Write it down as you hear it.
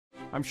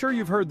I'm sure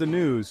you've heard the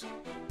news.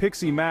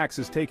 Pixii Max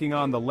is taking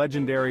on the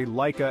legendary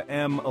Leica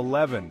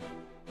M11.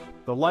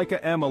 The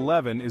Leica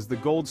M11 is the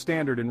gold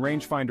standard in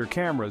rangefinder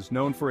cameras,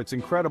 known for its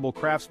incredible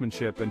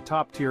craftsmanship and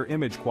top-tier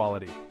image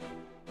quality.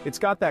 It's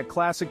got that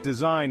classic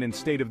design and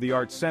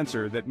state-of-the-art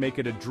sensor that make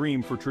it a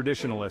dream for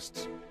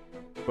traditionalists.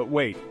 But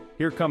wait,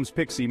 here comes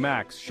Pixii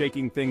Max,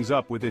 shaking things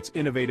up with its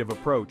innovative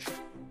approach.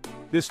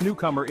 This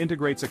newcomer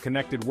integrates a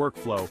connected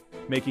workflow,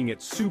 making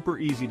it super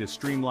easy to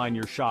streamline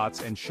your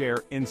shots and share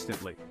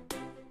instantly.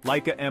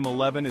 Leica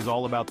M11 is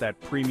all about that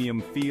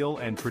premium feel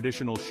and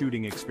traditional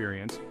shooting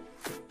experience.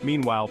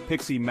 Meanwhile,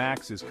 Pixii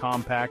Max is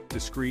compact,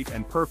 discreet,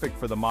 and perfect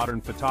for the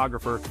modern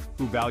photographer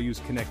who values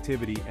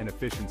connectivity and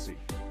efficiency.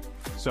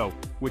 So,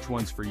 which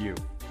one's for you?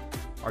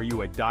 Are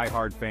you a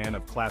die-hard fan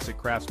of classic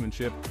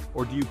craftsmanship,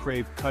 or do you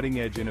crave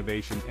cutting-edge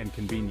innovation and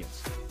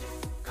convenience?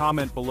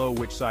 Comment below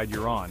which side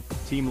you're on,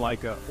 Team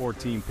Leica or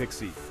Team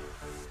Pixii.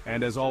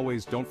 And as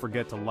always, don't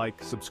forget to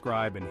like,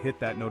 subscribe, and hit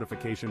that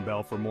notification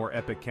bell for more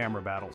epic camera battles.